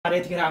र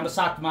यतिखेर हाम्रो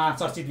साथमा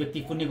चर्चित व्यक्ति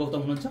पुण्य गौतम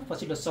हुनुहुन्छ।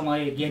 पछिल्लो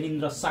समय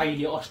ज्ञानेन्द्र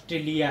साईले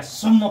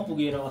अस्ट्रेलियासम्म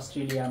पुगेर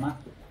अस्ट्रेलियामा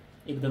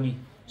एकदमै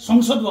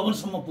संसद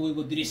भवनसम्म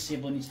पुगेको दृश्य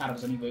पनि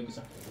सार्वजनिक भएको छ।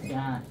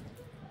 त्यहाँ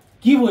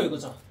के भएको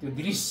छ त्यो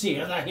दृश्य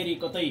हेर्दाखेरि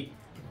कतै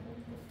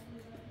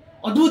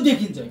अद्भुत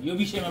देखिन्छ। यो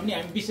विषयमा पनि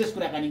हामी विशेष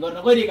कुराकानी गर्न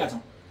गइरहेका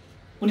छौँ।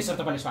 पुण्य सर,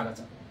 तपाईँलाई स्वागत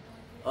छ।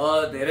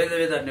 धेरै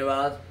धेरै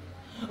धन्यवाद।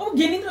 अब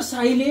ज्ञानेन्द्र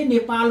साईले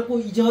नेपालको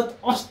इज्जत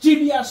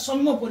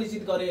अस्ट्रेलियासम्म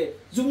परिचित गरे,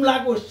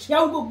 जुम्लाको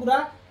स्याउको कुरा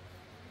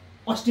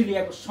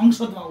अस्ट्रेलियाको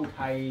संसदमा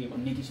उठाए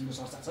भन्ने किसिमको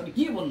चर्चा छ नि,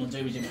 के भन्नुहुन्छ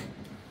यो विषयमा?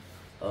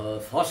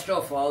 First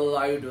of all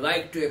I would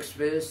like to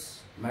express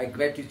my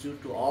gratitude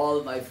to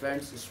all my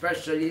friends,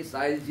 specially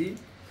Sahilji.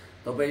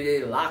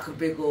 तपाईँले लाख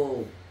रुपियाँको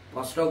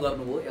प्रश्न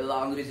गर्नुभयो, यसलाई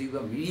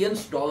अङ्ग्रेजीमा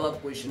 $millions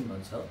क्वेसन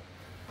भन्छ।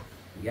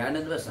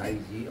 ज्ञानेन्द्र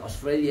साईजी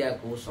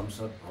अस्ट्रेलियाको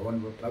संसद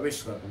भवनमा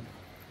प्रवेश गर्नु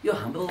यो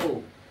हाम्रो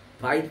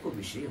प्राइडको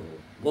विषय हो,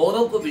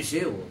 गौरवको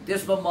विषय हो।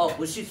 त्यसमा म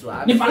खुसी छु।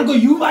 नेपालको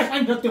युवा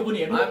सांसद त्यो पनि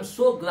हेर्नु, आई एम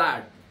सो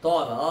ग्ल्याड।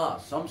 तर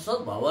संसद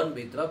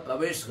भवनभित्र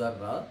प्रवेश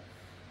गरेर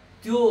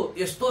त्यो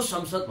यस्तो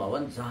संसद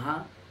भवन जहाँ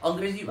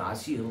अङ्ग्रेजी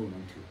भाषीहरू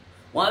हुनुहुन्थ्यो,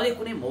 उहाँले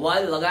कुनै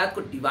मोबाइल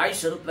लगायतको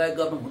डिभाइसहरू प्रयोग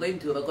गर्नु हुँदैन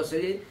थियो। र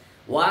कसैले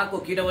उहाँको,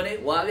 किनभने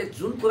उहाँले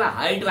जुन कुरा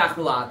हाइट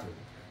राख्नु भएको थियो,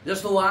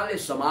 जस्तो उहाँले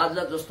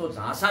समाजलाई जस्तो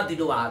झाँसा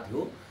दिनुभएको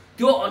थियो,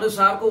 त्यो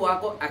अनुसारको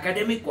उहाँको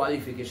एकाडेमिक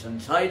क्वालिफिकेसन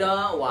छैन,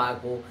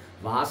 उहाँको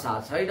भाषा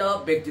छैन,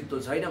 व्यक्तित्व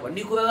छैन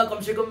भन्ने कुरालाई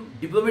कमसेकम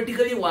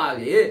डिप्लोमेटिकली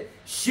उहाँले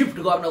सिफ्ट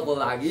गर्नको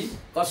लागि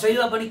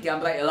कसैलाई पनि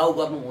क्यामेरा एलाउ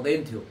गर्नु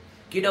हुँदैन थियो।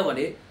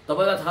 किनभने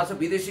तपाईँलाई थाहा छ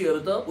विदेशीहरू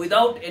त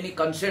विदाउट एनी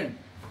कन्सेन्ट,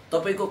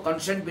 तपाईँको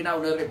कन्सेन्ट बिना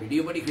उनीहरूले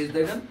भिडियो पनि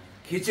खिच्दैनन्,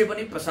 खिचे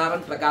पनि प्रसारण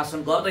प्रकाशन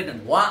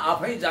गर्दैनन्। उहाँ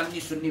आफै जान्ने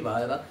सुन्ने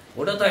भएर।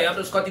 हुन त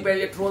हेर्नुहोस्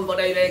कतिपयले ट्रोल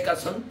बनाइरहेका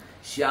छन्,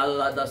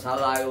 स्याललाई 10 साल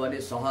लाग्यो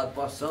भने सहर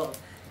पस्छ,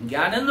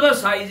 ज्ञानेन्द्र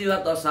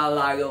साईजीलाई 10 साल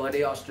लाग्यो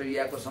भने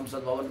अस्ट्रेलियाको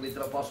संसद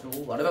भवनभित्र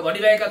पस्नु भनेर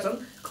भनिरहेका छन्।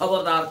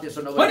 खबरदार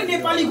त्यसो नगर्नु।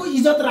 नेपालीको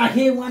इज्जत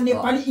राखे, उहाँ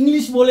नेपाली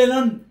इङ्ग्लिस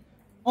बोलेनन्,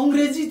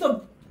 अङ्ग्रेजी त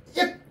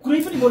एक कुरै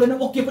पनि बोलेन,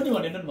 ओके पनि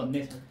भनेनन्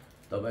भन्ने छ।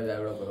 तपाईँलाई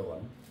एउटा कुरो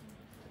भन्नु,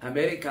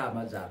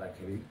 अमेरिकामा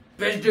जाँदाखेरि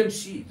प्रेसिडेन्ट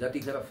सी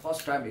जतिखेर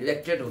फर्स्ट टाइम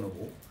इलेक्टेड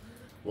हुनुभयो,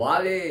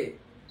 उहाँले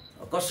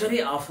कसरी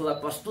आफूलाई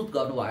प्रस्तुत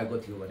गर्नुभएको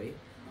थियो भने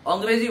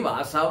अङ्ग्रेजी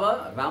भाषामा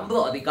राम्रो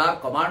अधिकार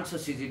कमान्ड छ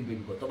सी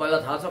जिनपिङको।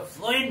 तपाईँलाई थाहा छ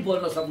फ्लुएन्ट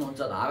बोल्न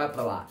सक्नुहुन्छ, धारा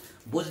प्रवाह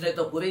बुझ्ने त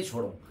कुरै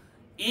छोडौँ।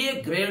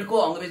 ए ग्रेडको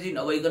अङ्ग्रेजी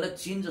नभइकन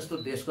चीन जस्तो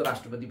देशको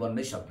राष्ट्रपति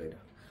बन्नै सक्दैन,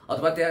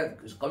 अथवा त्यहाँ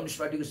कम्युनिस्ट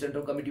पार्टीको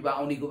सेन्ट्रल कमिटीमा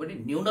आउनेको पनि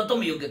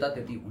न्यूनतम योग्यता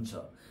त्यति हुन्छ।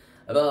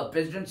 र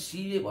प्रेसिडेन्ट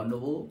सीले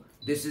भन्नुभयो,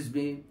 this is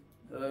B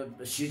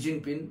C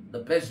Jinping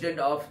the president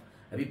of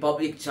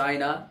Republic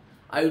China,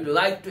 I would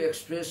like to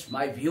express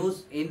my views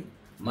in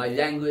my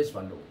language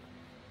भन्नुभयो।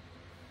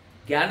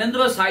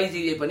 ज्ञानेन्द्र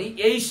साईजीले पनि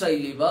यही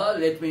शैलीमा,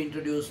 let me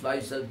introduce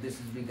my self, this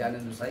is be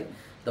Gyanendra Sai,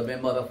 the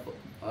member of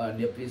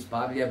Nepalese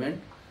parliament,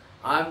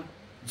 I am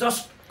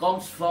just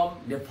comes from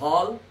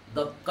Nepal,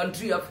 the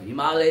country of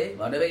Himalaya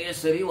भनेर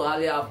यसरी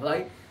उहाँले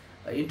आफूलाई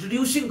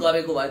introducing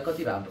गरेको भए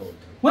कति राम्रो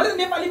हुन्थ्यो। उहाँले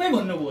नेपालीमै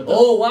भन्नुभयो।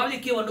 हो, उहाँले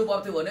के भन्नु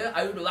पर्थ्यो भने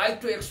I would like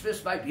to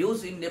express my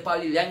views in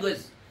Nepali language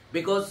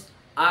because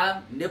I am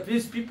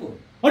Nepalese people.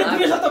 अनि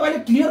पुण्य सर, तपाईँले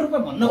क्लियर रूपमा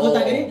भन्न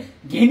खोज्दाखेरि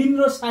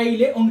ज्ञानेन्द्र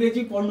साईले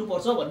अङ्ग्रेजी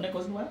पढ्नुपर्छ भन्ने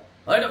खोज्नुभयो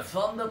होइन?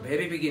 From the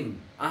very beginning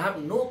I have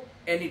no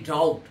any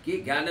doubt कि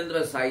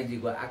ज्ञानेन्द्र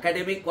साईजीको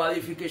एकाडेमिक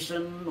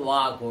क्वालिफिकेसन,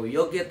 उहाँको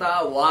योग्यता,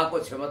 उहाँको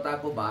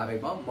क्षमताको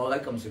बारेमा मलाई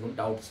कमसेकम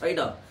डाउट छैन।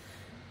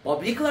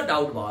 पब्लिकलाई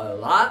डाउट भयो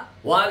होला।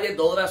 उहाँले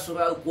दौरा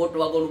सुरुवाल कोट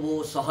लगाउनु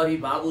भयो, सहरी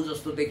बाबु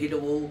जस्तो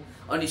देखिनुभयो,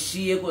 अनि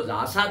सिएको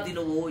झाँसा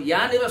दिनुभयो।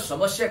 यहाँनिर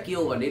समस्या के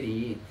हो भने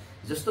नि,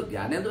 जस्तो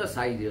ज्ञानेन्द्र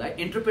साईजीलाई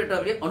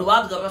इन्टरप्रेटरले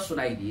अनुवाद गरेर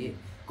सुनाइदिए,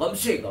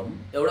 कमसेकम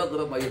एउटा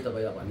कुरो मैले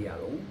तपाईँलाई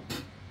भनिहालौँ,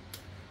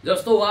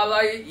 जस्तो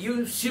उहाँलाई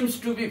you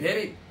seems to be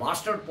very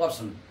bastard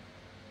person,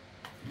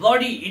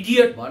 bloody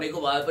idiot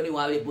भनेको भए पनि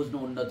उहाँले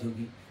बुझ्नुहुन्न थियो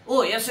कि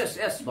ओ यस यस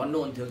यस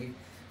भन्नुहुन्थ्यो कि।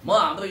 म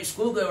हाम्रो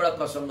स्कुलको एउटा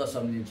प्रसङ्ग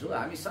सम्झिन्छु।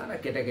 हामी साना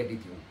केटाकेटी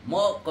थियौँ,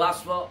 म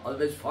क्लासमा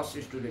अलवेज फर्स्ट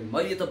स्टुडेन्ट,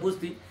 मैले त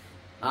बुझ्थेँ।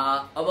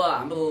 अब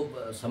हाम्रो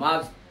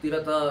समाजतिर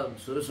त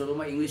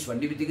सुरुमा इङ्ग्लिस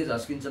भन्ने बित्तिकै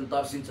झस्किन्छन्,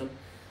 तर्सिन्छन्।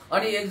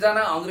 अनि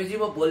एकजना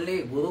अङ्ग्रेजीमा बोल्ने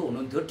गुरु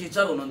हुनुहुन्थ्यो,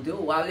 टिचर हुनुहुन्थ्यो,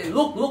 उहाँले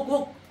look look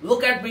look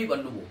look at me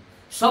भन्नुभयो।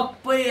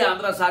 सबै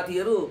हाम्रा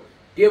साथीहरू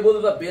टेबल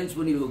र बेन्च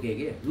पनि लुके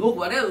के। लुक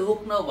भने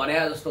लुक्न भने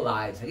जस्तो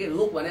लागेको छ कि,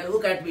 लुक भने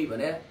लुक एट मी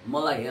भने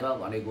मलाई हेर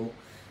भनेको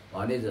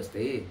भने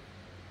जस्तै।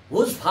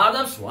 हुज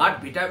फादर्स वाट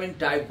भिटामिन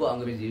टाइपको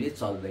अङ्ग्रेजीले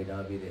चल्दैन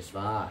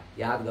विदेशमा,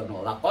 याद गर्नु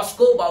होला।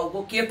 कसको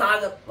बाउको के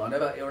तागत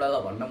भनेर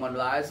एउटालाई भन्न मन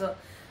लागेछ,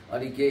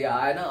 अनि केही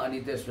आएन। अनि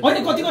त्यसपछि अनि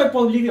कतिपय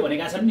पब्लिकले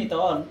भनेका छन् नि त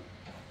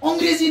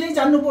अङ्ग्रेजी नै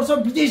जान्नुपर्छ,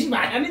 विदेशी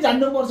भाषा नै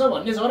जान्नुपर्छ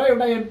भन्ने छ र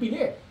एउटा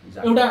एमपीले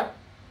एउटा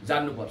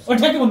जान्नुपर्छ।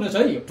 ठ्याक्कै भन्नुहोस्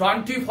है,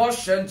 21st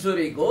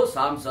सेन्चुरीको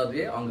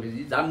सांसदले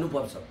अङ्ग्रेजी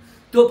जान्नुपर्छ,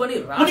 त्यो पनि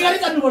अनिवार्य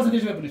जान्नुपर्छ।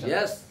 त्यसो पनि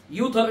यस,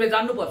 युथहरूले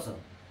जान्नुपर्छ।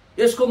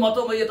 यसको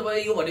मतलब मैले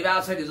तपाईँलाई यो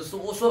भनिरहेको छैन, जस्तो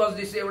ओसो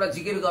रजनीशले एउटा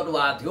जिकिर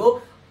गर्नुभएको थियो,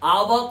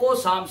 अबको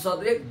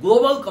सांसदले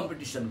ग्लोबल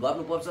कम्पिटिसन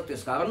गर्नुपर्छ,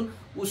 त्यसकारण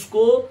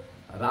उसको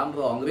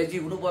राम्रो अङ्ग्रेजी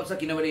हुनुपर्छ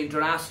किनभने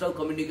इन्टरनेसनल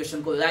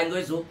कम्युनिकेसनको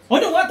ल्याङ्ग्वेज हो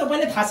होइन उहाँ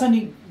तपाईँले थाहा छ नि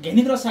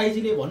ज्ञानेन्द्र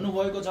साईजीले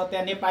भन्नुभएको छ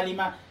त्यहाँ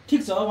नेपालीमा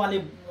ठिक छ उहाँले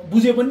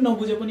बुझे पनि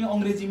नबुझे पनि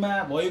अङ्ग्रेजीमा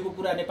भएको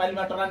कुरा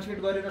नेपालीमा ट्रान्सलेट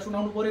गरेर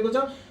सुनाउनु परेको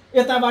छ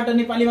यताबाट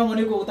नेपालीमा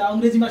भनेको उता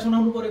अङ्ग्रेजीमा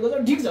सुनाउनु परेको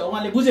छ ठिक छ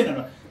उहाँले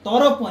बुझेन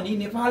तर पनि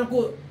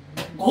नेपालको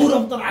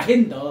गौरव त राखे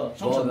नि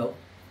त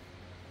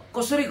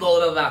कसरी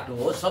गौरव राख्नु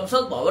हो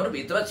संसद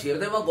भवनभित्र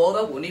छिर्दैमा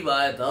गौरव हुने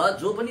भए त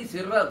जो पनि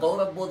छिरेर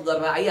गौरव बोध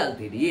गरेर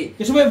आइहाल्थे नि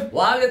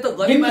उहाँले त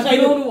गरिमा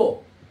दिलाउनु हो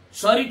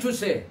सरी टु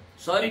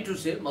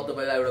से म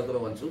तपाईँलाई एउटा कुरो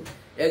भन्छु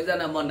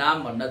एकजना म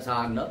नाम भन्न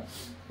चाहन्न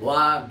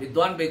उहाँ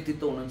विद्वान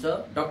व्यक्तित्व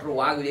हुनुहुन्छ डाक्टर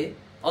वाग्ले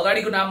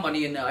अगाडिको नाम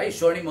भनिएन है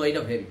स्वर्णिम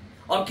होइन फेरि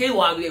अर्कै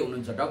वाग्ले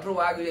हुनुहुन्छ डाक्टर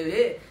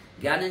वाग्लेले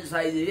ज्ञानेन्द्र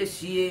साईजीले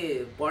सिए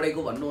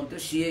पढेको भन्नुहुन्थ्यो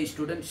सिए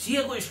स्टुडेन्ट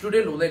सिएको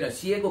स्टुडेन्ट हुँदैन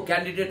सिएको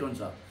क्यान्डिडेट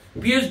हुन्छ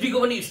पिएचडी को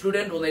पनि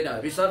स्टुडेन्ट हुँदैन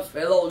रिसर्च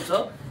फेलो हुन्छ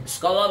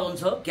स्कलर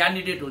हुन्छ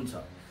क्यान्डिडेट हुन्छ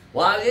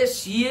उहाँले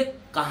सिए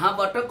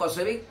कहाँबाट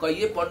कसरी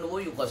कहिले पढ्नुभयो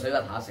यो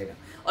कसैलाई थाहा छैन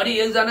अनि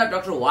एकजना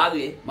डाक्टर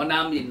वाग्ले म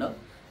नाम लिन्न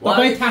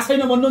तपाईँ थाहा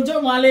छैन भन्नुहुन्छ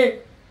उहाँले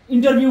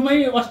इन्टरभ्यूमै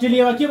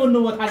अस्ट्रेलियामा के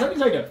भन्नुभयो थाहा छ कि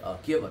छैन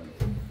के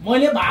भन्नु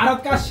मैले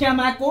भारतका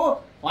सेनाको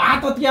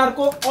हात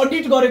हतियारको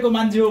अडिट गरेको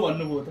मान्छे हो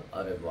भन्नुभयो त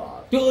अरे वाह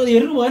त्यो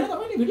हेर्नु भएन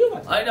तपाईले भिडियोमा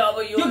हैन अब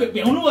यो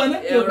भ्याउनु भएन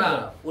एउटा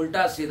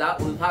उल्टा सिधा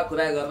उल्फा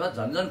कुरा गरेर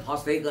झन्झन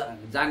फस्दै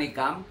जाने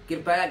काम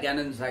कृपया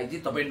ज्ञानेन्द्र साईजी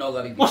तपाई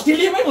नगरिदिनु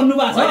अस्ट्रेलियामै भन्नु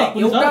भएको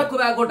छ एउटा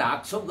कुराको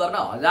ढाकछोप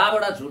गर्न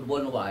हजारवटा झुट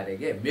बोल्नु भयो रे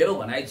के मेरो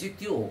भनाइ चाहिँ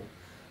त्यो हो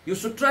you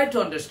should try to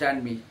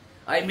understand me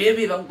I may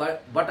be wrong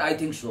but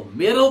I think so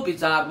मेरो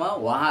विचारमा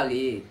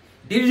उहाँले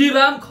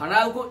दिल्लीराम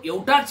खनालको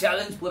एउटा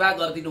च्यालेन्ज पूरा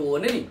गरिदिनु हो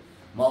भने नि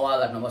म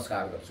उहाँलाई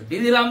नमस्कार गर्छु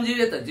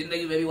दिल्लीरामजीले त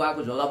जिन्दगीभरि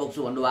उहाँको झोला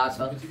बोक्छु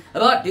भन्नुभएको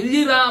छ र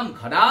दिल्लीराम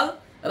खनाल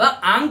र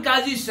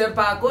आङकाजी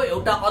शेर्पाको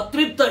एउटा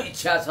अतृप्त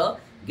इच्छा छ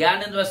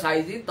ज्ञानेन्द्र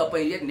साईजी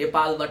तपाईले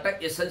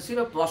नेपालबाट एसएलसी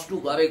र +2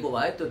 गरेको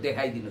भए त्यो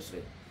देखाइदिनुस्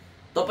रे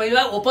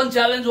तपाईलाई ओपन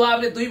च्यालेन्ज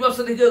उहाँले 2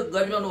 वर्षदेखि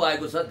गरिरहनु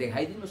भएको छ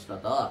देखाइदिनुस् न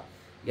त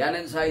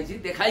ज्ञानेन्द्र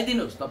साईजी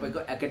देखाइदिनुस्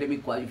तपाईको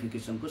एकाडेमिक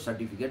क्वालिफिकेसनको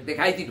सर्टिफिकेट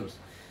देखाइदिनुस्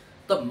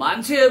त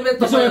मान्छेहरुले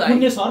तपाईलाई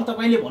पुण्य सर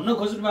तपाईले भन्न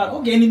खोज्नु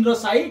भएको ज्ञानेन्द्र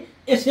साई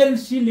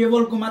एसएलसी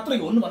लेभलको मात्रै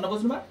हुन् भन्न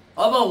खोज्नु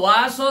भएको अब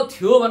वास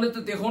थियो भने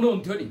त देखाउनु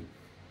हुन्थ्यो नि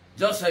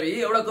जसरी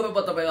एउटा कुरो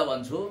म तपाईलाई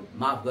भन्छु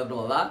माफ गर्नु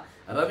होला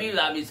रवि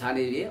लामी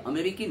छानेले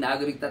अमेरिकी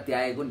नागरिकता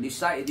त्यागेको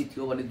निस्सा यदि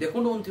थियो भने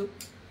देखाउनु हुन्थ्यो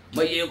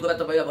म यो कुरा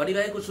तपाईलाई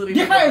भनिरहेको छु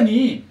देखायो नि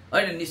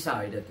हैन निस्सा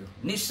होइन त्यो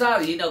निस्सा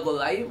लिनको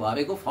लागि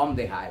भरेको फर्म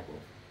देखाएको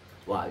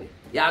उहाँले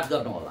याद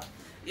गर्नु होला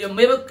यो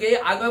मेरो केही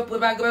आग्रह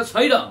पूर्वाग्रह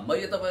छैन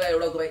मैले तपाईलाई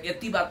एउटा कुरा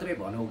यति मात्रै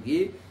भनौं कि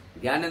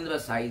ज्ञानेन्द्र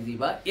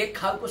साईजीमा एक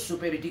खालको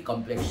सुपेरिटी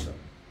कम्प्लेक्स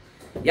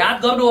छ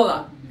याद गर्नु होला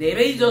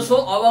धेरै जसो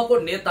अबको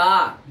नेता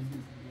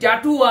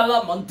ट्याटुवाला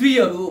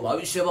मन्त्रीहरू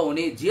भविष्यमा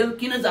हुने जेल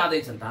किन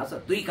जाँदैछन् थाहा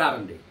छ दुई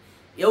कारणले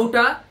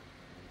एउटा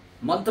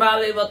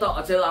मन्त्रालयबाट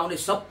अचेल आउने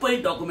सबै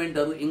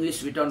डकुमेन्टहरू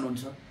इङ्ग्लिश रिटर्न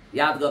हुन्छ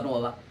याद गर्नु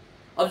होला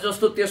अब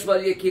जस्तो त्यसमा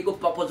लेखिएको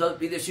प्रपोजल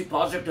विदेशी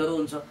प्रोजेक्टहरू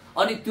हुन्छ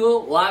अनि त्यो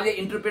उहाँले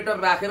इन्टरप्रेटर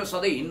राखेर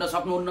सधैँ हिँड्न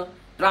सक्नुहुन्न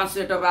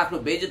ट्रान्सलेटर राख्नु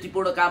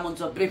बेइज्जतीपूर्ण काम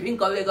हुन्छ ब्रिफिङ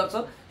कसले गर्छ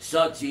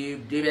सचिव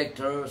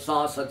डाइरेक्टर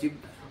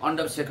सहसचिव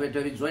अन्डर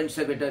सेक्रेटरी जोइन्ट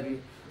सेक्रेटरी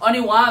अनि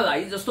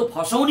उहाँलाई जस्तो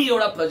फसाउने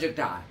एउटा प्रोजेक्ट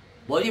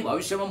आयो भोलि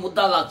भविष्यमा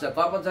मुद्दा लाग्छ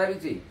कर्मचारी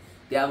चाहिँ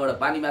त्यहाँबाट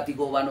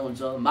पानीमाथिको उभानो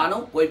हुन्छ मानौ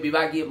कोही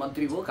विभागीय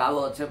मन्त्री हो कालो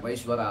अक्षर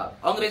भैँस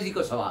बराबर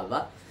अङ्ग्रेजीको सवालमा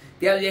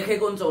त्यहाँ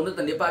लेखेको हुन्छ हुन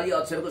त नेपाली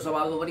अक्षरको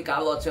सवालमा पनि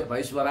कालो अक्षर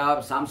भैँस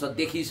बराबर सांसद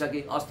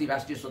देखिसके अस्ति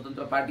राष्ट्रिय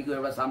स्वतन्त्र पार्टीको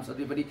एउटा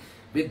सांसदले पनि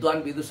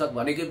विद्वान विदूषक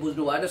भनेकै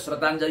बुझ्नु भएन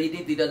श्रद्धाञ्जली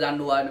नै दिन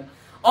जान्नु भएन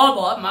अब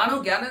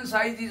मानव ज्ञानेन्द्र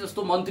साईजी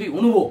जस्तो मन्त्री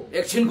हुनुभयो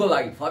एकछिनको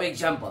लागि फर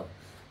एक्जाम्पल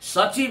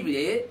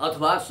सचिवले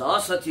अथवा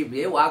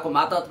सहसचिवले उहाँको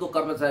मातहतको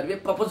कर्मचारीले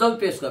प्रपोजल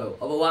पेश गर्यो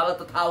अब उहाँलाई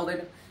त थाहा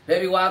हुँदैन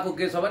फेरि उहाँको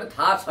के छ भने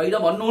थाहा छैन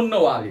भन्नुहुन्न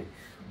उहाँले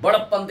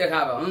बडप्पन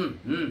देखाएर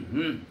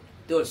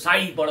त्यो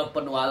साई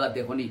बडप्पन उहाँलाई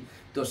देखाउने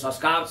त्यो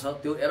संस्कार छ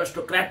त्यो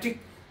एरिस्टोक्रेटिक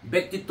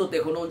व्यक्तित्व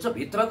देखाउनुहुन्छ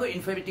भित्रको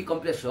इन्फेरिटी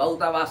कम्प्लेक्स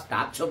रौतावास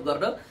ढाकछोप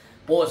गर्न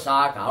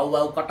पोसाक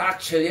हाउभाउ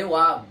कटाक्षले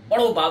उहाँ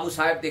बडो बाबु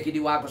साहेब देखिने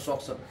उहाँको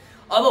सोख छ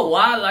अब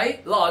उहाँलाई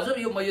ल हजुर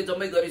यो मैले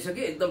जम्मै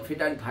गरिसकेँ एकदम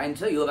फिट एन्ड फाइन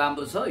छ यो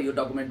राम्रो छ यो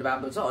डकुमेन्ट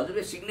राम्रो छ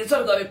हजुरले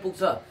सिग्नेचर गरे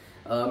पुग्छ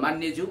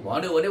मान्यज्यू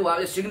भन्यो भने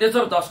उहाँले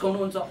सिग्नेचर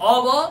दस्काउनुहुन्छ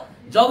अब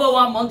जब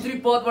उहाँ मन्त्री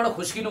पदबाट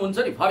खुस्किनुहुन्छ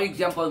नि फर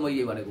इक्जाम्पल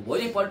मैले भनेको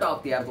भोलिपल्ट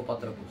अख्तियारको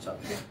पत्र पुग्छ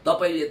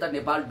तपाईले त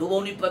नेपाल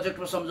डुबाउने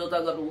प्रोजेक्टमा सम्झौता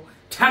गर्नु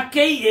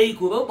ठ्याक्कै यही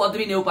कुरो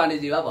बद्री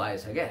नेउपानेजीमा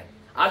भएछ क्या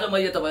आज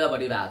मैले तपाईँलाई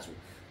भनिरहेको छु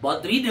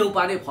बद्री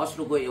नेउपाने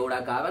फस्नुको एउटा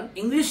कारण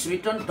इङ्ग्लिस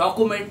रिटर्न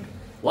डकुमेन्ट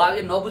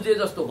उहाँले नबुझे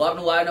जस्तो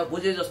गर्नु भएन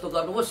बुझे जस्तो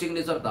गर्नुभयो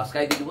सिग्नेचर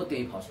धस्काइदिनु भयो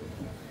त्यही फस्नु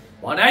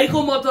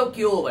भनाइको मतलब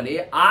के हो भने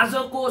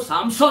आजको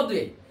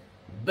सांसदले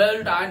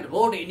बेल्ट एन्ड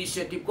रोड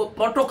इनिसिएटिभको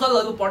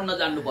प्रोटोकलहरू पढ्न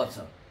जान्नुपर्छ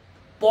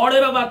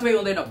पढेर मात्रै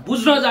हुँदैन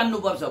बुझ्न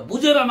जान्नुपर्छ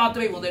बुझेर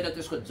मात्रै हुँदैन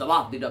त्यसको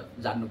जवाफ दिन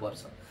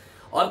जान्नुपर्छ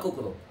अर्को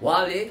कुरो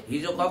उहाँले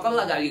हिजो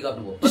ककललाई गाली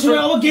गर्नुभयो त्यसो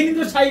अब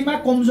ज्ञानेन्द्र साईमा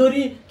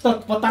कमजोरी त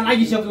पत्ता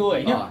लागिसक्यो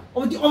होइन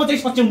अब चाहिँ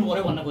सच्याउनु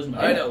पर्यो भन्न खोज्नु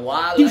होइन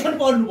उहाँलाई ट्युसन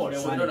पढ्नु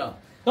पर्यो सुन्नु न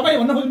तपाईँ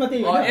भन्न खोज्नु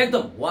त्यही हो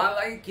एकदम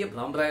उहाँलाई के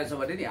भ्रम रहेछ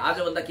भने नि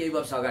आजभन्दा केही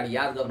वर्ष अगाडि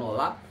याद गर्नु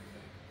होला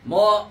म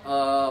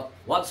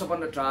once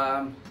upon a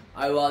time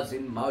I was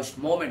in most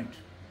moment.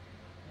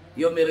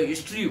 यो मेरो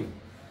हिस्ट्री हो।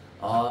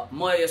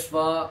 म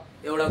यसमा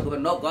एउटा कुरा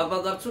न गर्व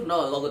गर्छु न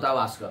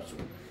लघुतावास गर्छु।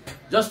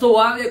 जस्तो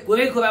उहाँले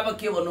कुनै कुरामा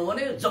के भन्नु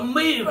भने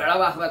जम्मै भेडा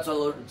बाख्रा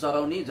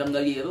चराउने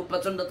जङ्गलीहरू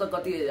प्रचण्ड त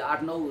कति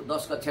 8, 9,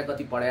 10 कक्षा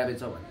कति पढाए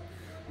रहेछ भने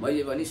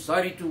मैले भने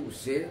sorry to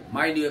say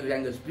mind your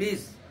language please.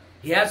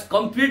 He has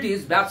complete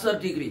his bachelor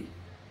degree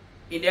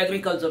in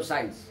agriculture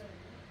science.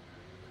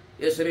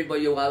 यसरी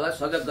मैले उहाँलाई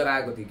सजग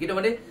गराएको थिएँ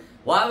किनभने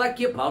उहाँलाई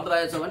के भ्रम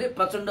रहेछ भने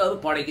प्रचण्डहरू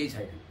पढेकै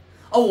छैन।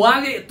 अब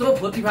उहाँले यत्रो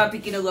फुर्तीफार्ती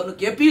किन गर्नु?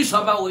 केपी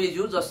शर्मा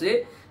ओलीज्यू जसले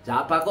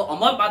झापाको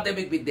अमर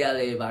माध्यमिक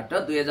विद्यालयबाट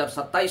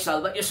 2027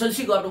 सालमा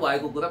एसएलसी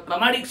गर्नुभएको कुरा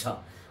प्रमाणिक छ।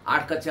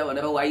 8 कक्षा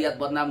भनेर वाइयात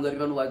बदनाम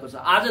गरिरहनु भएको छ।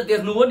 आज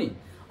देख्नुभयो नि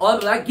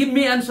अरूलाई गिभ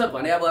मी एन्सर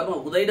भने भरमा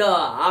हुँदैन।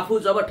 आफू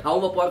जब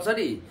ठाउँमा पर्छ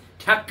नि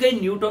ठ्याक्कै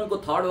न्युटनको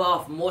थर्ड लॉ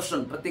अफ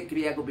मोसन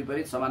प्रतिक्रियाको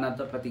विपरीत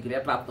समानान्तर प्रतिक्रिया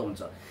प्राप्त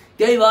हुन्छ।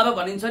 त्यही भएर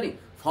भनिन्छ नि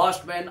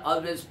first man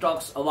always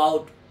talks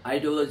about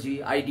ideology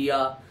idea,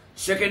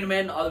 second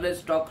man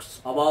always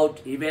talks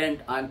about event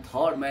and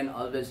third man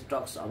always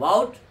talks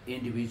about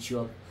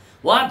individual.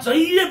 उहाँ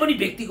जहिले पनि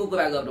व्यक्तिको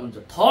कुरा गर्नुहुन्छ।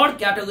 थर्ड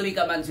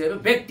क्याटेगोरीका मान्छेहरू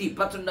व्यक्ति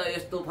प्रचण्ड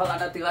यस्तो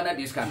फलाना तिलाना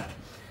ढिस्काना।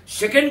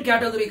 सेकेन्ड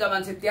क्याटेगोरीका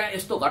मान्छे त्यहाँ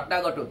यस्तो घटना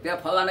घटो त्यहाँ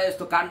फलाना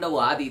यस्तो काण्ड हो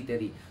आदि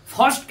इत्यादि।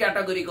 फर्स्ट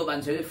क्याटेगोरीको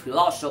मान्छेले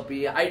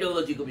फिलोसफी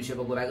आइडियोलोजीको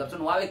विषयमा कुरा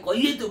गर्छन्। उहाँले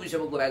कहिले त्यो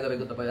विषयमा कुरा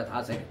गरेको तपाईँलाई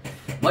थाहा छैन।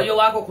 मैले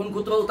उहाँको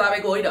खुनखुत्रो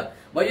उतारेको होइन।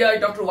 मैले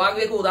डाक्टर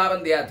वाग्लेको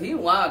उदाहरण दिएको थिएँ।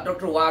 उहाँ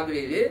doctor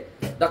वाग्लेले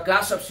the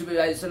class of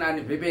civilisation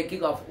and remaking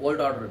of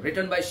world order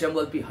return by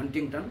स्यामुअल P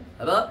हन्टिङटन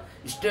र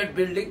स्टेट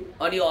बिल्डिङ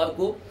अनि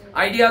अर्को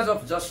ideas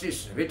of justice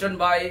return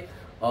by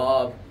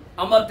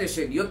Amartya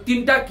Sen, यो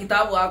 3टा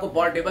किताब उहाँको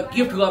बर्थडेमा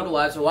गिफ्ट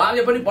गर्नुभएको छ।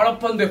 उहाँले पनि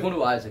बडप्पन देखाउनु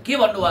भएको छ। के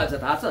भन्नुभएको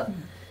छ थाहा छ?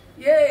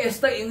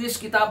 यस्ता इङ्ग्लिस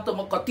किताब त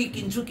म कति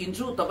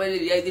किन्छु तपाईँले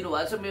ल्याइदिनु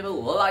भएको छ मेरो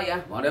होला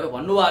यहाँ भनेर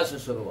भन्नुभएको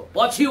छ सुरुमा।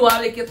 पछि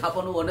उहाँले के थाहा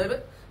पाउनु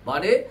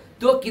भने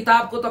त्यो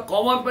किताबको त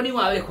कभर पनि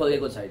उहाँले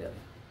खोलेको छैन।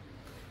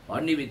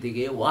 भन्ने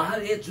बित्तिकै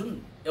उहाँले जुन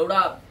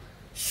एउटा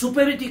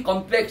सुपेरिटी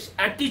कम्प्लेक्स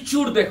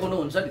एटिच्युड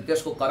देखाउनुहुन्छ नि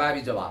त्यसको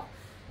करारी जवाब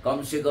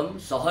कमसेकम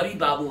शहरी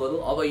बाबुहरू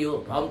अब यो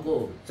भ्रमको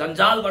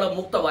जन्जालबाट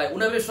मुक्त भए।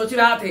 उनीहरूले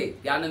सोचिरहेको थिए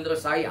Gyanendra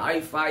Sai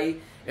hi fi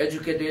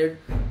educated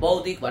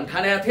बौद्धिक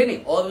भन्ठानेका थिए नि।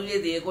 अरूले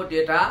दिएको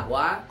डेटा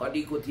उहाँ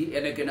कटिको थिए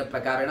एनकेन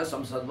प्रकारेण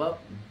संसदमा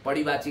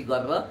पढिबाची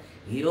गरेर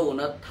हिरो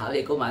हुन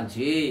थालेको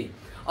मान्छे।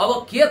 अब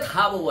के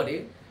थाहा भयो भने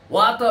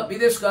उहाँ त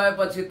विदेश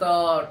गएपछि त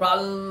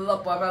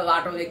टल्ल पर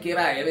लाटोले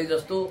केरा हेरे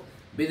जस्तो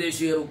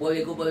विदेशीहरू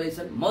बोलेको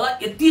बोलेछन्। मलाई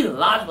यति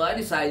लाज भयो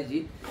नि साईजी।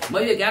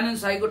 मैले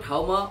ज्ञानेन्द्र साईको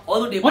ठाउँमा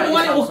अरू नेपाली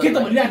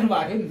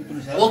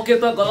ओके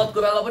त गलत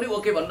कुरालाई पनि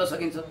ओके भन्न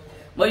सकिन्छ।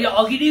 मैले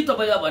अघि नै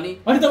तपाईँलाई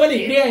भने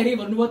हेरे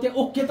भन्नुभयो त्यहाँ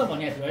ओके त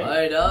भनेको थियो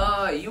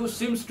होइन। You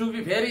seems to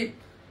be very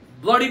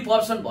bloody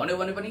person भन्यो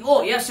भने पनि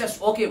ओ यस यस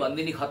ओके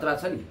भनिदिने खतरा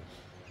छ नि।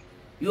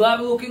 यु आर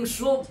लुकिङ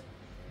सो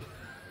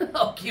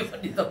के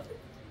भन्ने त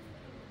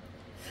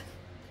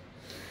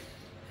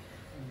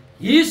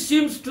ही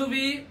seems to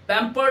be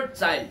pampered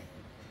child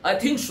I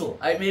think so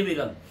I may be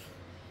wrong.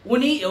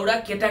 उनी एउटा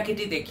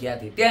केटाकेटी देखिया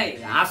थिए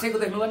त्यहाँ हाँसेको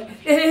देख्नु भने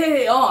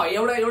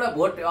एउटा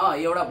भोट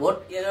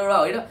एउटा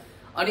होइन।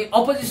 अनि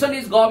अपोजिसन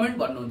इज गभर्मेन्ट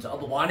भन्नुहुन्छ।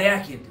 अब भन्या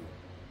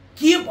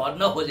के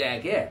भन्न खोज्या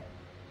के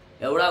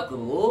एउटा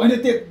कुरो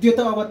त्यो त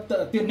अब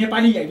त्यो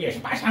नेपाली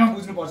भाषामा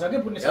बुझ्नुपर्छ के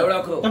पुण्य एउटा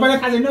कुरो तपाईलाई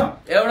थाहा छैन।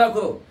 एउटा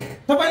कुरो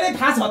तपाईलाई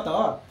थाहा छ त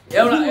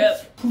एउटा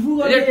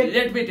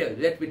let me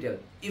tell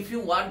if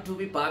you want to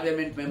be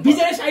parliament member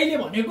विजय साईले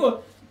भनेको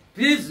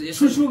प्लिज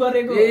सुसु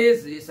गरेको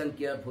please listen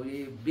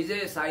carefully.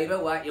 Vijay Sai र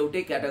वा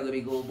एउटै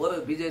क्याटेगोरीको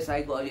बरु विजय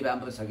साईको अलि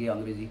राम्रो छ कि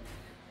अङ्ग्रेजी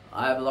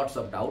I have lots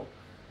of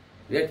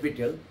doubt. Let me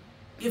tell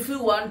if you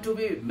want to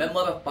be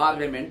member of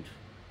parliament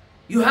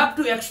you have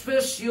to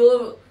express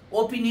your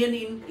opinion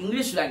in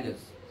English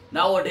language.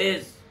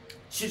 Nowadays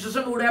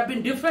situation would have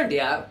been different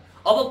यार।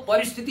 अब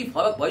परिस्थिति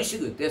फरक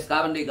भइसक्यो। त्यस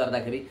कारणले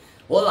गर्दाखेरि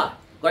होला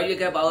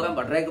कहिलेकाहीँ बाबुराम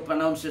भट्टराईको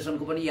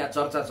प्रनाउन्सिएसनको पनि यहाँ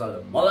चर्चा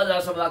चल्यो। मलाई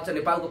जहाँसम्म लाग्छ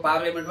नेपालको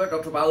पार्लियामेन्टमा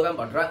डाक्टर बाबुराम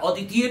भट्टराई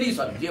अद्वितीय नै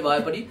छन्। जे भए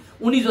पनि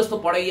उनी जस्तो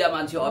पढाइया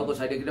मान्छे अर्को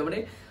छैन। किनभने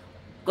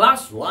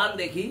क्लास 1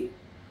 देखि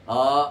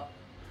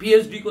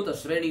पीएचडी को त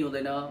श्रेणी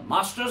हुँदैन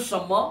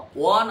मास्टर्ससम्म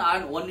वान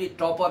एन्ड ओन्ली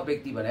टपर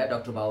व्यक्ति भने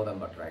डाक्टर बाबुराम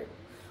भट्टराई हो।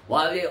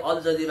 उहाँले अल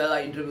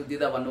जजिरालाई इन्टरभ्यू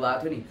दिँदा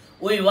भन्नुभएको थियो नि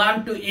we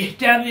want to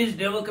establish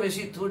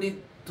democracy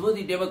through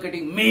the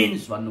democratic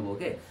means भन्नुभयो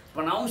के।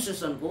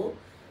 प्रनाउन्सिएसनको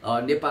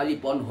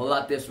नेपालीपन होला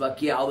त्यसमा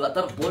के आउला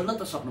तर बोल्न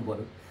त सक्नु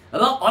पर्यो।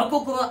 र अर्को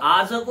कुरो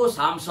आजको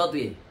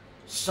सांसदले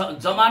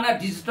जमाना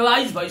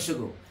डिजिटलाइज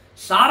भइसक्यो।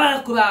 सारा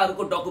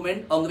कुराहरूको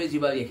डकुमेन्ट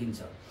अङ्ग्रेजीमा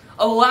लेखिन्छ।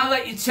 अब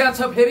उहाँलाई इच्छा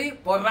छ फेरि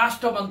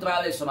परराष्ट्र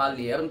मन्त्रालय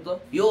सम्हाल्ने। हेर्नु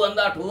त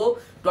योभन्दा ठुलो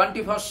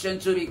 21st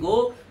सेन्चुरीको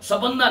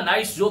सबभन्दा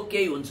नाइस जोक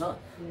केही हुन्छ।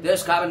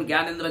 त्यसकारण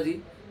ज्ञानेन्द्रजी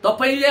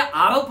तपाईँले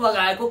आरोप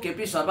लगाएको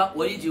केपी शर्मा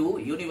ओलीज्यू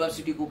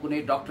युनिभर्सिटीको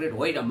कुनै डक्टरेट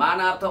होइन।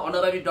 मानार्थ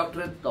अनररी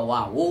डक्टरेट त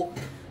उहाँ हो।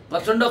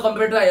 प्रचण्ड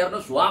कम्प्युटरलाई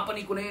हेर्नुहोस् उहाँ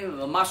पनि कुनै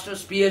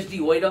मास्टर्स पिएचडी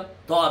होइन।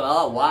 तर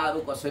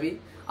उहाँहरू कसरी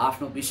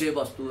आफ्नो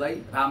विषयवस्तुलाई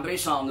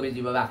राम्रैसँग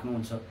अङ्ग्रेजीमा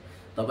राख्नुहुन्छ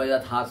तपाईँलाई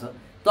थाहा छ।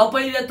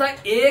 तपाईले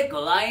त एक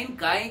लाइन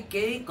काहीँ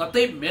केही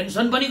कतै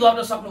मेन्सन पनि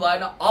गर्न सक्नु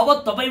भएन। अब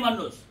तपाई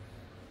भन्नुस्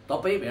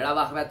तपाईँ भेडा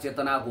बाख्रा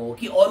चेतनाको हो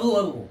कि अरू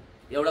हो,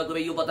 एउटा कुरो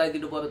यो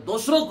बताइदिनु पर्यो।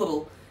 दोस्रो कुरो,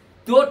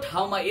 त्यो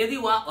ठाउँमा यदि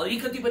उहाँ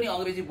अलिकति पनि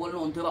अङ्ग्रेजी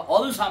बोल्नुहुन्थ्यो र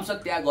अरू सांसद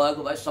त्यहाँ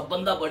गएको भए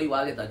सबभन्दा बढी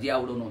उहाँले धजिया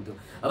उडाउनुहुन्थ्यो।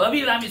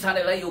 रवि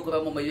लामिछानेलाई यो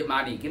कुरामा मैले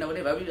माने,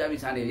 किनभने रवि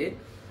लामिछानेले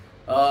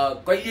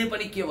कहिले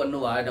पनि के भन्नु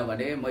भएन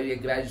भने मैले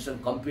ग्रेजुएसन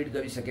कम्प्लिट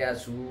गरिसकेका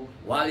छु,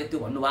 उहाँले त्यो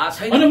भन्नुभएको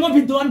छैन। म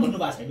विद्वान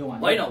भन्नुभएको छैन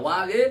होइन,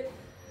 उहाँले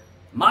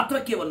मात्र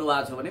के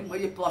भन्नुभएको छ भने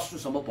मैले +2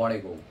 सम्म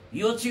पढेको हुँ।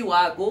 यो चाहिँ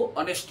उहाँको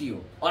अनेस्टी हो।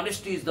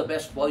 Honesty is the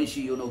best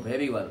policy, you know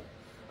very well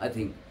I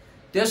think.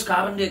 त्यस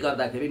कारणले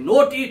गर्दाखेरि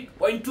note it,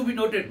 point to be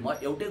noted. म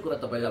एउटै कुरा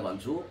तपाईँलाई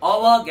भन्छु,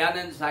 अब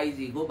ज्ञानेन्द्र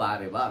साईजीको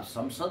बारेमा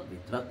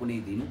संसदभित्र कुनै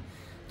दिन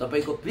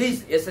तपाईँको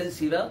प्लिज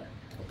एसएलसी र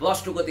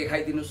 +2 को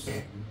देखाइदिनुहोस्।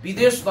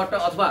 विदेशबाट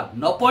अथवा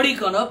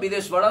नपढिकन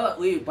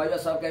विदेशबाट उही पहिला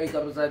सरकारी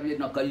कर्मचारीले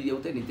नक्कली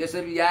ल्याउँथ्यो नि,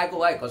 त्यसरी ल्याएको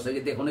भए कसैले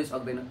देखाउनै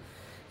सक्दैन,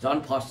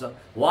 झन् फस्छ।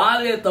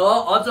 उहाँले त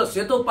अझ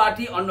सेतो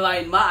पार्टी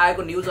अनलाइनमा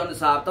आएको न्युज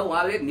अनुसार त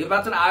उहाँले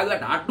निर्वाचन आयोगलाई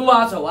ढाँट्नु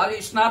भएको छ।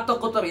 उहाँले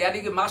स्नातकोत्तर यानि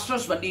कि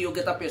मास्टर्स भन्ने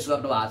योग्यता पेश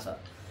गर्नु भएको छ।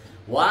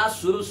 उहाँ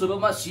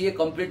सुरुमा सीए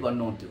कम्प्लिट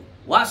भन्नुहुन्थ्यो।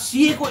 उहाँ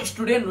सीए को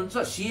स्टुडेन्ट हुन्छ,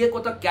 सीए को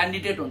त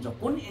क्यान्डिडेट हुन्छ।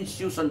 कुन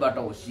इन्स्टिट्युसनबाट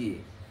हो सीए?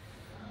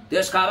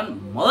 त्यसकारण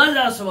मलाई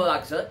जहाँसम्म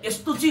लाग्छ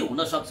यस्तो चाहिँ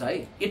हुनसक्छ है,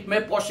 it may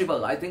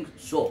possible, I think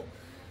so.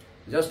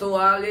 जस्तो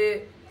उहाँले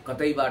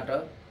कतैबाट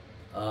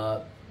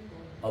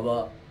अब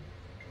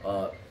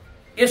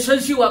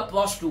एसएलसी वा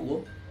 +2 को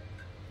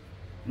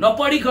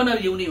नपढिकन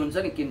ल्याउने हुन्छ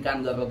नि,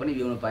 किनकान गरेर पनि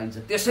ल्याउन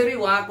पाइन्छ। त्यसरी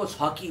उहाँको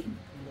छ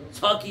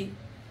कि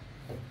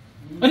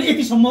अनि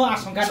यतिसम्म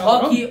आशंका छ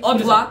कि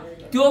अथवा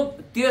त्यो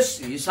त्यस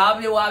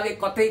हिसाबले उहाँले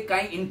कतै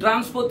काहीँ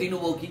इन्ट्रान्स पो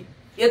दिनुभयो कि,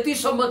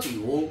 यतिसम्म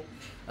चाहिँ हो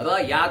र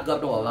याद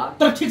गर्नु होला।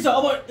 तर ठिक छ,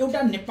 अब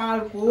एउटा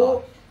नेपालको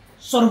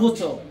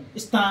सर्वोच्च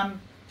स्थान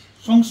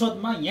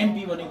संसदमा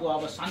एमपी भनेको,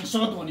 अब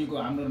सांसद भनेको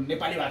हाम्रो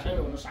नेपाली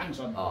भाषाले भन्नु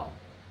सांसद,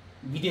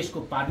 विदेशको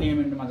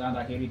पार्लियामेन्टमा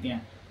जाँदाखेरि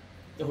त्यहाँ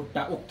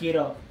एउटा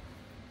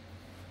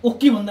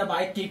ओके भन्दा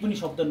बाहेक केही पनि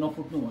शब्द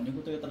नफुट्नु भनेको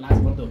त यो त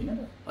लाजमर्दो होइन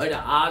र? होइन,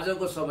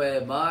 आजको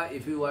समयमा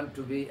if you want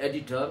to be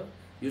editor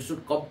you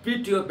should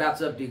complete your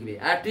bachelor degree,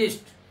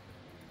 at least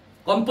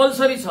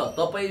compulsory छ।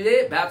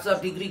 तपाईँले ब्याचलर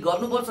डिग्री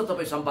गर्नुपर्छ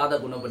तपाईँ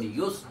सम्पादक हुन पनि।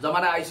 यो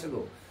जमाना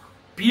आइसक्यो,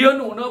 पिएन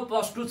हुन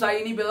 +2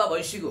 चाहिने बेला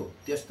भइसक्यो।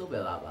 त्यस्तो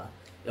बेलामा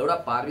एउटा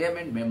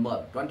पार्लियामेन्ट मेम्बर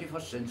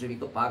 21st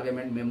सेन्चुरीको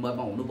पार्लियामेन्ट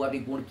मेम्बरमा हुनुपर्ने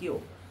गुण के हो?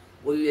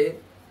 उसले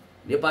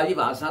नेपाली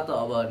भाषा त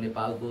अब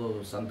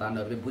नेपालको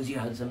सन्तानहरूले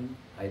बुझिहाल्छन्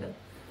होइन।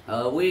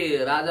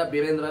 उही राजा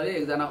वीरेन्द्रले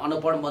एकजना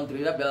अनपढ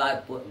मन्त्रीलाई बेलायत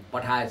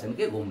पठाएछन्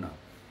के घुम्न,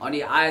 अनि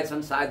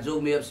आएछन्, सायद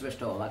जोगमेयर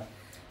श्रेष्ठ होला।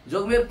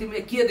 जोगमेयर तिमीले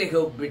के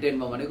देख्यौ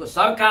ब्रिटेनमा भनेको?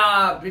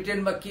 सरकार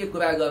ब्रिटेनमा के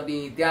कुरा गर्ने,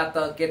 त्यहाँ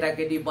त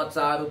केटाकेटी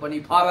बच्चाहरू पनि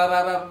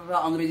फरर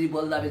अङ्ग्रेजी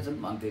बोल्दा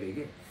रहेछन् भन्थे अरे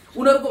के।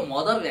 उनीहरूको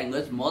मदर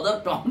ल्याङ्ग्वेज, मदर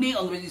टङ नै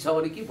अङ्ग्रेजी छ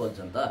भने के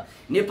भन्छन् त?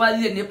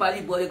 नेपालीले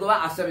नेपाली बोलेकोमा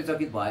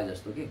आश्चर्यचकित भए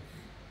जस्तो के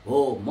हो।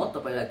 म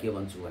तपाईँलाई के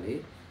भन्छु भने,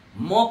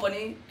 म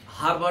पनि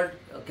हार्वर्ड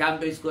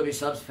क्याम्ब्रिजको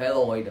रिसर्च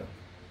फेलो होइन,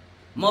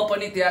 म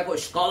पनि त्यहाँको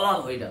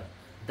स्कलर होइन।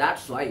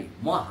 द्याट्स वाइ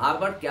म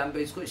हार्वर्ड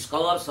क्याम्ब्रिजको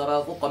स्कलर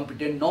सरहको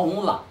कम्पिटेन्ट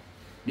नहुँला।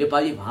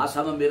 नेपाली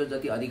भाषामा मेरो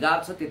जति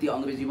अधिकार छ त्यति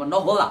अङ्ग्रेजीमा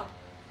नहोला,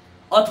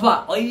 अथवा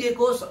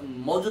अहिलेको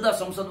मौजुदा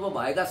संसदमा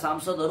भएका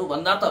सांसदहरू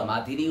भन्दा त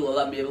माथि नै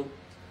होला मेरो,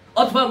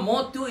 अथवा म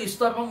त्यो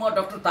स्तरमा म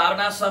डाक्टर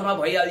तारनाथ शर्मा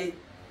भइहालेँ,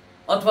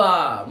 अथवा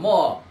म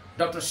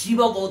डाक्टर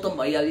शिव गौतम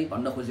भइहालेँ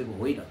भन्न खोजेको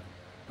होइन।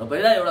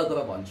 तपाईँलाई एउटा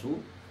कुरा भन्छु,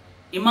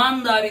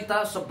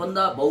 इमान्दारिता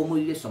सबभन्दा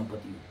बहुमूल्य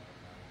सम्पत्ति हो।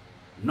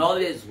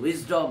 नलेज,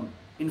 विजडम,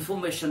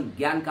 इन्फर्मेसन,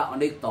 ज्ञानका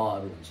अनेक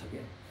तहहरू हुन्छ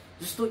क्या।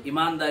 जस्तो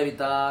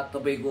इमान्दारिता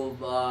तपाईँको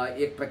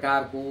एक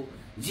प्रकारको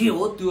जे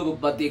हो त्यो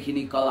रूपमा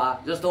देखिने कला।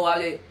 जस्तो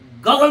उहाँले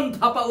गगन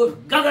थापा उर्फ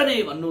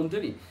गगने भन्नुहुन्थ्यो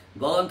नि,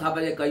 गगन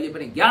थापाले कहिले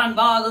पनि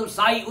ज्ञानबहादुर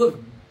साई उर्फ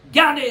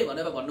ज्ञाने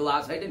भनेर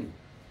भन्नुभएको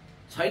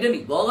छैन नि।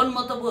 गगन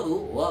मतलबहरू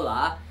होला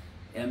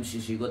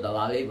एमसीसी को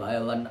दलालै भए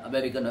होलान्,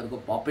 अमेरिकनहरूको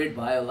पपेट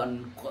भए होलान्,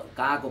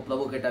 कहाँको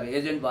प्रोभोकेटर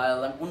एजेन्ट भए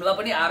होलान्, उनलाई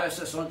पनि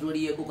आरएसएससँग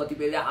जोडिएको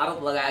कतिपयले आरोप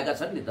लगाएका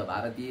छन् नि त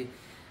भारतीय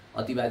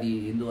अतिवादी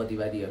हिन्दू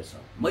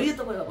अतिवादीहरूसँग। मैले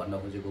तपाईँलाई भन्न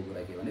खोजेको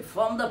कुरा के भने,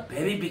 फ्रम द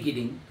भेरी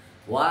बिगिनिङ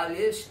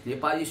उहाँले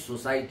नेपाली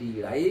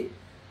सोसाइटीलाई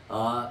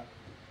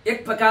एक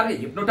प्रकारले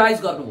हिप्नोटाइज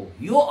गर्नुभयो।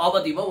 यो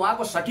अवधिमा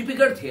उहाँको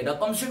सर्टिफिकेट थिएन,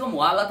 कमसेकम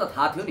उहाँलाई त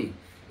थाहा थियो नि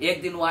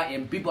एक दिन उहाँ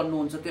एमपी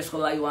बन्नुहुन्छ, त्यसको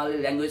लागि उहाँले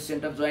ल्याङ्ग्वेज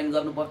सेन्टर जोइन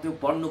गर्नु पर्थ्यो,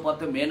 पढ्नु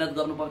पर्थ्यो, मेहनत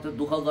गर्नु पर्थ्यो,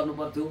 दुःख गर्नु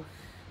पर्थ्यो।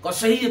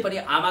 कसैले पनि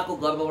आमाको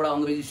गर्भबाट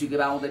अङ्ग्रेजी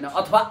सिकेर आउँदैन,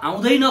 अथवा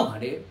आउँदैन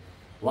भने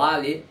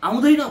उहाँले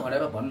आउँदैन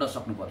भनेर भन्न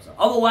सक्नुपर्छ।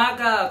 अब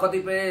उहाँका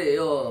कतिपय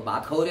यो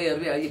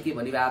भातखौरेहरूले अहिले के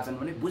भनिरहेछन्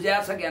भने,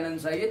 बुझाएको छ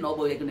ज्ञानेन्द्र साईले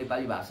नबोलेको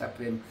नेपाली भाषा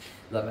प्रेम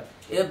गरेर।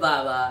 ए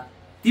बाबा,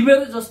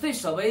 तिमीहरू जस्तै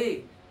सबै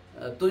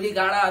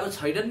तुलीगाडाहरू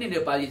छैनन् नि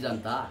नेपाली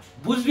जनता।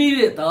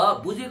 बुझ्नेले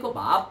त बुझेको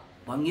भाव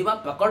भङ्गीमा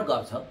प्रकट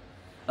गर्छ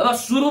र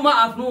सुरुमा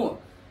आफ्नो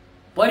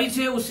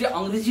परिचय उसले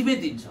अङ्ग्रेजीमै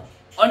दिन्छ,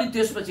 अनि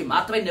त्यसपछि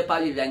मात्रै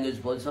नेपाली ल्याङ्ग्वेज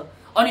बोल्छ।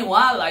 अनि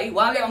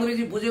उहाँले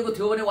अङ्ग्रेजी बुझेको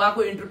थियो भने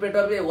उहाँको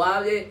इन्टरप्रेटरले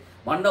उहाँले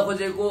भन्न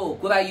खोजेको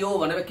कुरा यो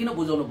भनेर किन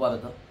बुझाउनु पर्यो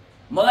त?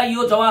 मलाई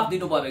यो जवाफ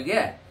दिनु पर्यो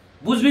क्या।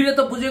 बुझ्नेले त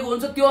बुझेको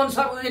हुन्छ, त्यो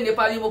अनुसार उसले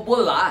नेपालीमा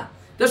बोल्ला।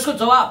 त्यसको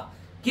जवाब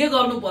के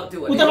गर्नु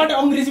पर्थ्यो भने उताबाट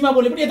अंग्रेजीमा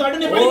बोले पनि यताबाट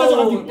नेपालीमा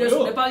जवाफ दिनु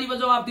पर्यो। नेपालीमा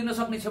जवाफ दिन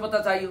सक्ने क्षमता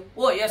चाहियो।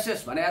 ओ यस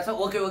यस भनेको छ,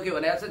 ओके ओके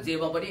भनेको छ,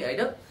 जेमा पनि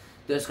हैन।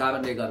 त्यस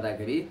कारणले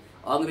गर्दाखेरि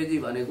अंग्रेजी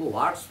भनेको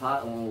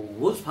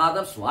हुज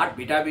फादर्स व्हाट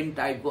भिटामिन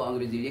टाइपको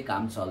अंग्रेजीले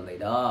काम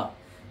चल्दैन।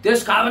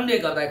 त्यस कारणले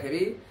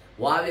गर्दाखेरि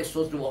उहाँले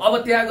सोच्नुभयो अब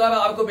त्यहाँ गएर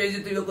अर्को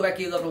बेइज्जतीको कुरा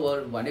के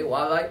गर्नुभयो भने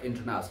उहाँलाई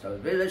इन्टरनेसनल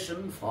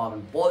रिलेसन फरेन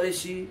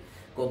पोलिसी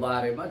को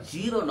बारेमा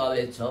जीरो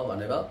नलेज छ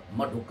भनेर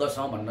म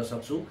ढुक्कसँग भन्न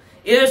सक्छु।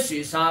 यस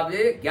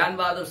हिसाबले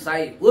ज्ञानबहादुर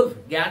शाही उर्फ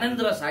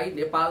ज्ञानेन्द्र शाही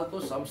नेपालको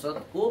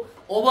संसदको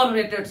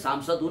ओभररेटेड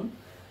सांसद हुन्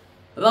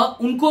र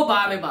उनको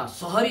बारेमा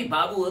शहरी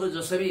बाबुहरू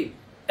जसरी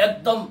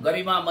एकदम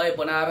गरिमामय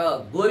बनाएर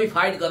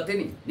ग्लोरिफाइड गर्थे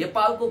नि,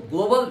 नेपालको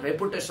ग्लोबल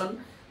रेपुटेसन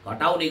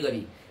घटाउने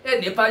गरी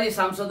नेपाली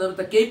सांसदहरू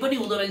त केही पनि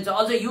हुँदो रहेछ,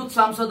 अझै युथ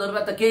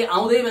सांसदहरूलाई त केही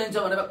आउँदै रहेछ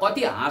भनेर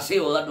कति हाँसे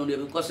होलान्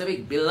उनीहरू, कसरी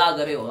बेल्ला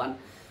गरे होलान्।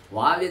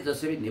 उहाँले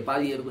जसरी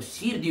नेपालीहरूको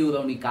शिर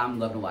निहुराउने काम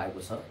गर्नुभएको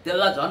छ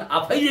त्यसलाई झन्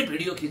आफैले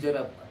भिडियो खिचेर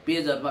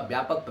पेजहरूमा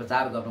व्यापक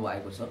प्रचार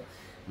गर्नुभएको छ।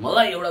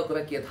 मलाई एउटा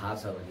कुरा के थाहा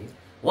छ भने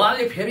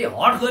उहाँले फेरि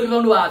हट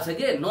गरिरहनु भएको छ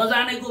कि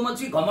नजानेको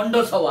मान्छे घमण्ड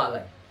छ,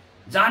 उहाँलाई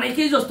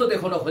जानेकै जस्तो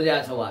देखाउन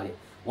खोजेको छ उहाँले।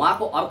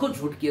 उहाँको अर्को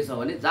झुट के छ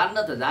भने जान्न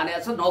त जाने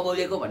छ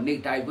नबोलेको भन्ने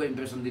टाइपको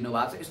इम्प्रेसन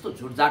दिनुभएको छ। यस्तो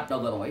झुटजाट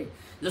नगरौँ है,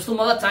 जस्तो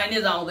मलाई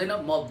चाइनिज आउँदैन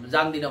म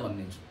जान्दिनँ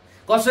भनिदिन्छु।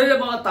 कसैले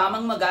मलाई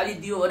तामाङमा गाली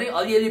दियो भने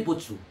अलिअलि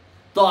बुझ्छु,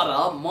 तर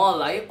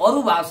मलाई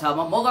अरू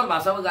भाषामा मगर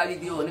भाषामा गाली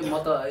दियो भने म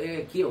त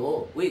के हो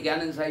उही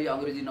ज्ञानेन्द्र शाही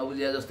अंग्रेजी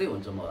नबुझे जस्तै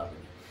हुन्छ। मलाई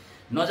पनि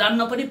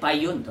नजान्न पनि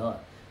पाइयो नि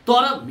त,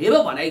 तर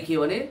मेरो भनाइ के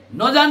भने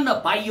नजान्न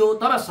पाइयो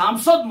तर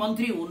सांसद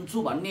मन्त्री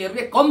हुन्छु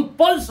भन्नेहरूले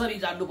कम्पलसरी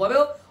जान्नु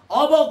पर्यो।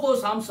 अबको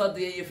सांसद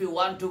if you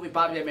want to be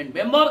parliament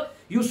member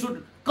you should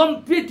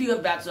complete your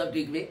bachelor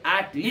degree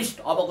at least.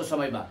 अबको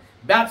समयमा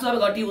ब्याचलर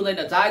घटी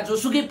हुँदैन, चाहे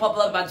जोसुकै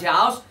पपुलर मान्छे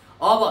आओस्।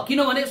 अब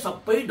किनभने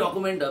सबै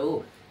डकुमेन्टहरू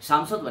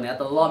सांसद भने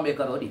त ल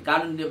मेकर हो नि,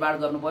 कानुन निर्माण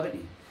गर्नु पर्यो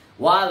नि।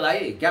 उहाँलाई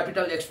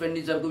क्यापिटल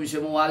एक्सपेन्डिचरको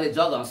विषयमा उहाँले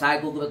जग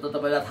हँसाएको कुरो त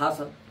तपाईँलाई थाहा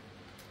छ।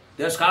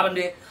 त्यस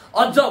कारणले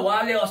अझ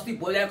उहाँले अस्ति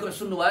बोलेको कुरा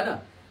सुन्नु भएन,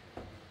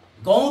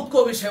 गौतको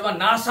विषयमा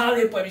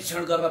नासाले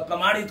परीक्षण गरेर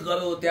प्रमाणित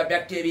गर्यो त्यहाँ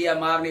ब्याक्टेरिया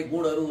मार्ने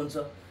गुणहरू हुन्छ।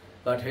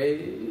 कठै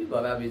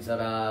बडा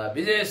बिचरा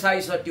विजय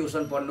साई सर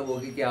ट्युसन पढ्नुभयो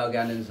कि क्या हो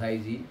ज्ञानेन्द्र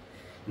साईजी?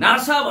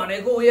 नासा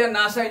भनेको यहाँ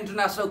नासा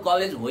इन्टरनेसनल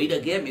कलेज होइन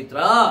के मित्र,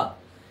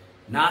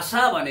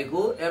 नासा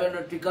भनेको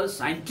एरोनोटिकल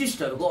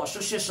साइन्टिस्टहरूको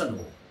एसोसिएसन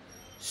हो।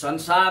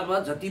 संसारमा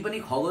जति पनि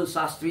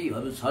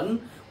खगोलशास्त्रीहरू छन्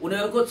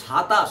उनीहरूको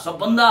छाता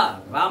सबभन्दा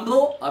राम्रो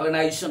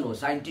अर्गनाइजेसन हो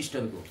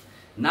साइन्टिस्टहरूको।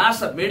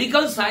 नासा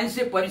मेडिकल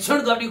साइन्सले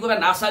परीक्षण गर्ने कुरा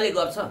नासाले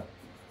गर्छ।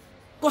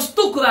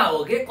 कस्तो कुरा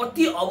हो के,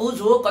 कति अबुझ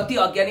हो, कति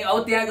अज्ञानी।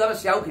 अब त्यहाँ गएर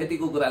स्याउ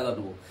खेतीको कुरा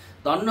गर्नु हो,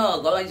 धन्न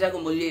गलैँचाको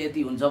मूल्य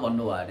यति हुन्छ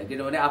भन्नु भएन,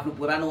 किनभने आफ्नो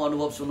पुरानो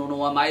अनुभव सुनाउनु।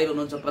 उहाँ माहिर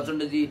हुनुहुन्छ,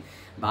 प्रचण्डजी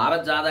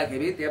भारत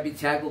जाँदाखेरि त्यहाँ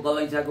बिछ्याएको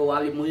गलैँचाको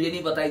उहाँले मूल्य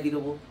नै बताइदिनु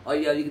भयो।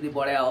 अहिले अलिकति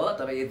बढ्या होला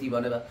तर यति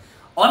भनेर।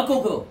 अर्को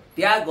कुरो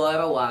त्यहाँ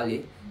गएर उहाँले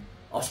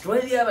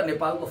अस्ट्रेलिया र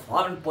नेपालको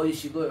फरेन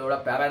पोलिसीको एउटा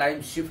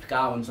प्याराडाइम सिफ्ट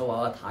कहाँ हुन्छ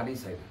उहाँलाई थाहा नै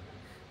छैन,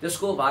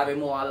 त्यसको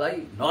बारेमा उहाँलाई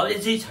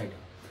नलेजै छैन।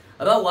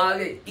 र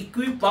उहाँले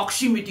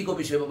इक्विप्रोक्सिमिटीको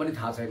विषयमा पनि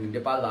थाहा छैन,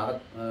 नेपाल भारत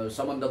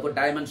सम्बन्धको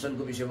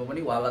डाइमेन्सनको विषयमा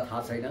पनि उहाँलाई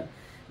थाहा छैन।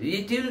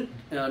 लिटिल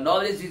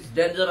नलेज इज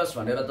डेन्जरस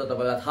भनेर त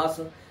तपाईँलाई थाहा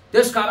छ।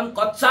 त्यसकारण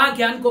कच्चा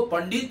ज्ञानको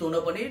पण्डित हुन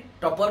पनि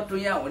टपर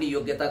टुया हुने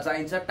योग्यता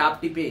चाहिन्छ,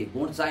 टापटिपे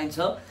गुण चाहिन्छ,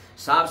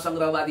 सार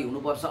सङ्ग्रहवादी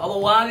हुनुपर्छ। अब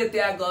उहाँले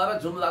त्यहाँ गएर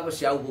जुम्लाको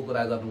स्याउको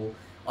कुरा गर्नुभयो।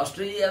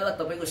 अस्ट्रेलियालाई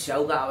तपाईँको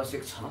स्याउको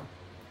आवश्यक छ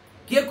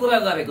के कुरा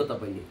गरेको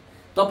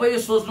तपाईँले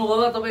सोच्नु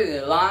होला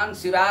तपाईँ लान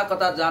सिरा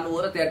कता जानु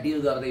हो र त्यहाँ डिल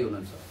गर्दै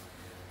हुनुहुन्छ,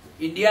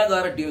 इन्डिया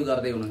गएर डिल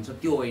गर्दै हुनुहुन्छ,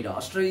 त्यो होइन।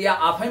 अस्ट्रेलिया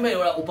आफैमा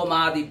एउटा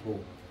उपमहाद्वीप हो,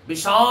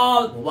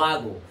 विशाल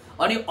भूभाग हो।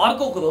 अनि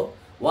अर्को कुरो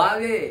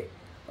उहाँले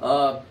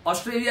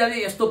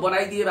अस्ट्रेलियाले यस्तो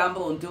बनाइदिए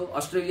राम्रो हुन्थ्यो,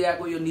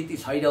 अस्ट्रेलियाको यो नीति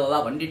छैन होला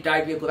भन्ने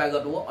टाइपको कुरा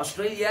गर्नुभयो।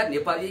 अस्ट्रेलिया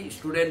नेपाली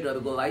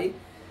स्टुडेन्टहरूको लागि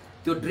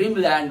त्यो ड्रिम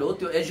ल्यान्ड हो,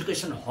 त्यो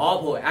एजुकेसन हब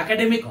हो,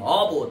 एकाडेमिक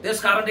हब हो।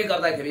 त्यस कारणले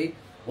गर्दाखेरि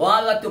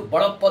उहाँलाई त्यो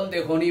बडप्पन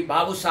देखाउने,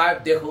 बाबु साहेब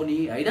देखाउने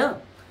होइन,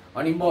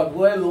 अनि म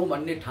रोयल हो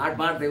भन्ने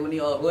ठाटमाट देखाउने।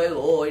 रोयल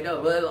हो होइन,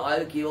 रोयल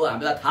अयल के हो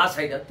हामीलाई थाहा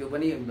छैन, त्यो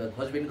पनि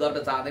खोजबिन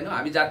गर्न चाहँदैनौँ,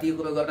 हामी जातीय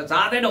कुरो गर्न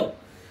चाहँदैनौँ।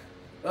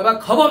 र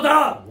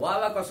खबरदार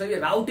उहाँलाई कसैले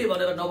राउटे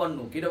भनेर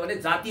नभन्नु, किनभने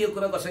जातीय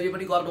कुरा कसैले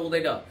पनि गर्नु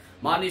हुँदैन।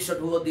 मानिस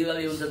ठुलो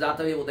दिलले हुन्छ,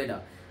 जातले हुँदैन।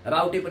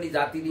 राउटे पनि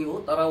जाति नै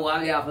हो, तर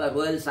उहाँले आफूलाई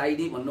रोयल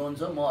साइनी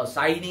भन्नुहुन्छ, म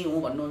साइनी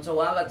हुँ भन्नुहुन्छ।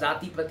 उहाँलाई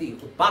जातिप्रति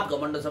उत्पात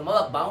घमण्ड छ।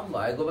 मलाई बाहुन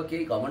भएकोमा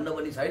केही घमण्ड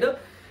पनि छैन,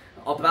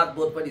 अपराध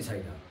बोध पनि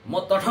छैन,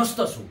 म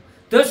तटस्थ छु।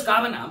 त्यस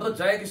कारण हाम्रो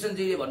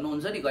जयकिशनजीले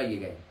भन्नुहुन्छ नि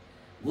कहिलेकाहीँ,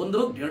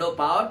 गुन्द्रुक ढिँडो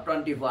पावर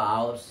 24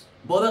 आवर्स।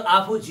 बरु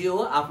आफू जे हो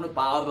आफ्नो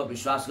पावरमा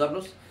विश्वास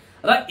गर्नुहोस्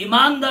र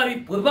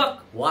इमान्दारीपूर्वक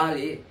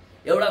उहाँले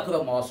एउटा कुरा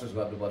महसुस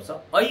गर्नुपर्छ।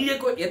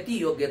 अहिलेको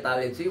यति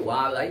योग्यताले चाहिँ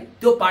उहाँलाई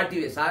त्यो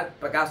पार्टीले सायद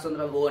प्रकाश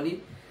चन्द्र गोवनी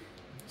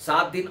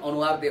 7 दिन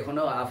अनुहार देखाउन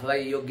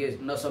आफूलाई योग्य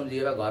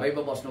नसम्झिएर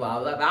घरैमा बस्नुभयो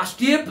होला।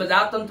 राष्ट्रिय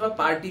प्रजातन्त्र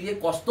पार्टीले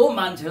कस्तो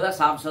मान्छेलाई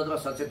सांसद र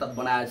सचेतक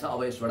बनाएछ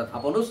अब यसबाट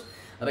थाहा पाउनुहोस्।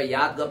 र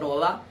याद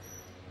गर्नुहोला,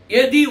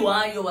 यदि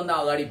उहाँ योभन्दा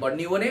अगाडि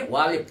बढ्ने हो भने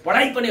उहाँले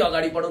पढाइ पनि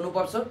अगाडि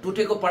बढाउनुपर्छ।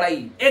 टुटेको पढाइ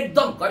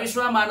एकदम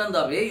करिश्मा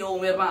मानन्दले यो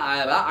उमेरमा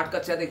आएर 8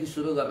 कक्षादेखि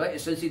सुरु गरेर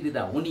एसएलसी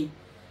दिँदा हुने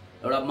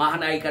एउटा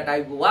महानायिका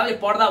टाइपको उहाँले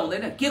पढ्दा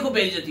हुँदैन के को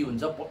बेइज्जती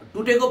हुन्छ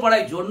टुटेको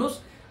पढाइ जोड्नुस्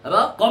र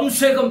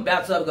कमसेकम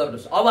ब्याचलर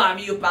गर्नुस् अब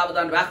हामी यो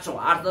प्रावधान राख्छौँ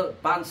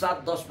 5,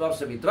 7, 10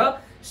 वर्षभित्र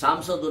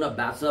सांसद हुन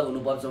ब्याचलर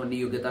हुनुपर्छ भन्ने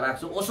योग्यता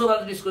राख्छौँ ओशो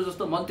रजनीशको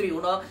जस्तो मन्त्री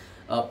हुन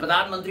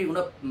प्रधानमन्त्री हुन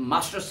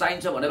मास्टर्स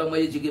चाहिन्छ भनेर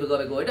मैले जिकिर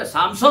गरेको होइन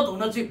सांसद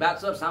हुन चाहिँ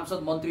ब्याचलर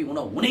सांसद मन्त्री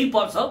हुनै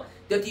पर्छ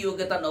त्यति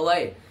योग्यता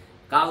नभए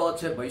कालो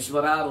अक्षर भैँस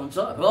बराबर हुन्छ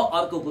र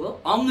अर्को कुरो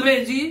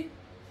अङ्ग्रेजी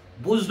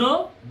बुझ्न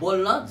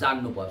बोल्न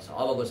जान्नुपर्छ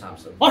अबको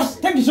सांसद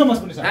thank you so much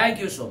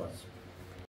thank you so much